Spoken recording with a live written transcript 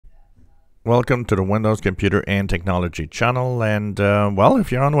Welcome to the Windows Computer and Technology channel. And well,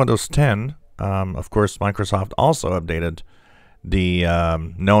 if you're on Windows 10, of course, Microsoft also updated the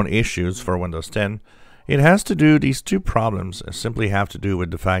known issues for Windows 10. It has to do, these two problems simply have to do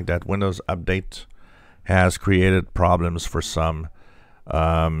with the fact that Windows Update has created problems for some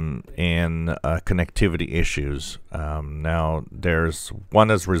in connectivity issues. Now, there's one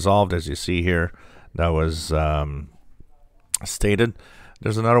that's resolved, as you see here, that was stated.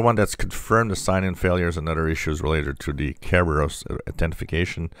 There's another one that's confirmed the sign-in failures and other issues related to the Kerberos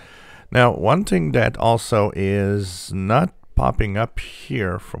authentication. Now, one thing that also is not popping up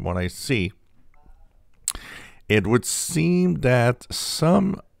here from what I see, it would seem that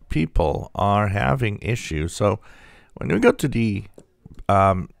some people are having issues. So when we go to the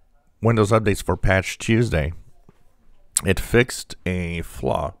Windows updates for Patch Tuesday, it fixed a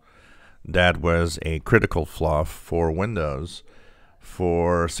flaw that was a critical flaw for Windows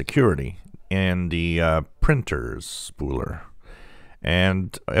for security in the printers spooler.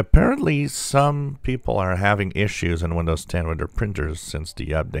 And apparently some people are having issues in Windows 10 with their printers since the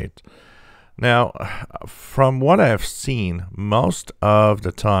update. Now, from what I've seen, most of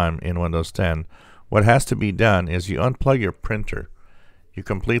the time in Windows 10, what has to be done is you unplug your printer, you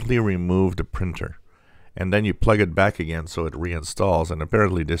completely remove the printer, and then you plug it back again so it reinstalls, and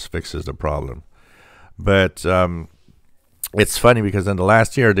apparently this fixes the problem. But it's funny because in the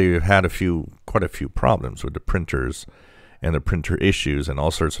last year they had quite a few problems with the printers and the printer issues and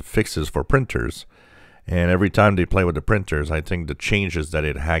all sorts of fixes for printers. And every time they play with the printers, I think the changes that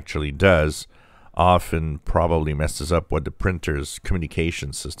it actually does often probably messes up with the printer's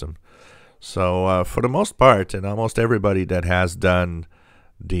communication system. So for the most part, and almost everybody that has done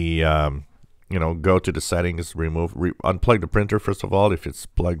the go to the settings, unplug the printer first of all if it's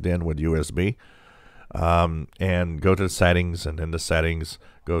plugged in with USB. And go to the settings, and in the settings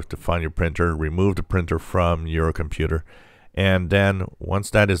go to find your printer, remove the printer from your computer, and then once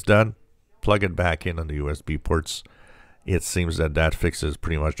that is done, plug it back in on the USB ports. It seems that that fixes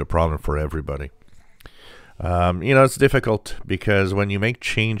pretty much the problem for everybody. It's difficult because when you make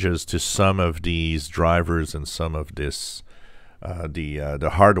changes to some of these drivers and some of this the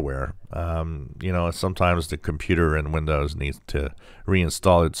hardware, sometimes the computer and Windows needs to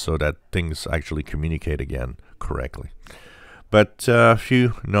reinstall it so that things actually communicate again correctly. But a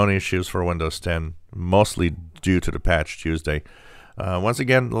few known issues for Windows 10, mostly due to the Patch Tuesday. Once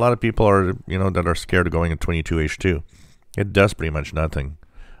again, a lot of people are that are scared of going in 22H2. It does pretty much nothing.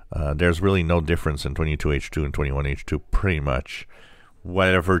 There's really no difference in 22H2 and 21H2 pretty much.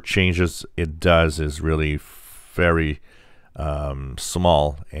 Whatever changes it does is really very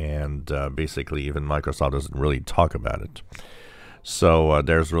small, and basically even Microsoft doesn't really talk about it. So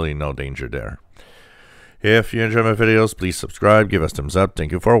there's really no danger there. If you enjoy my videos, please subscribe, give us thumbs up.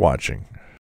 Thank you for watching.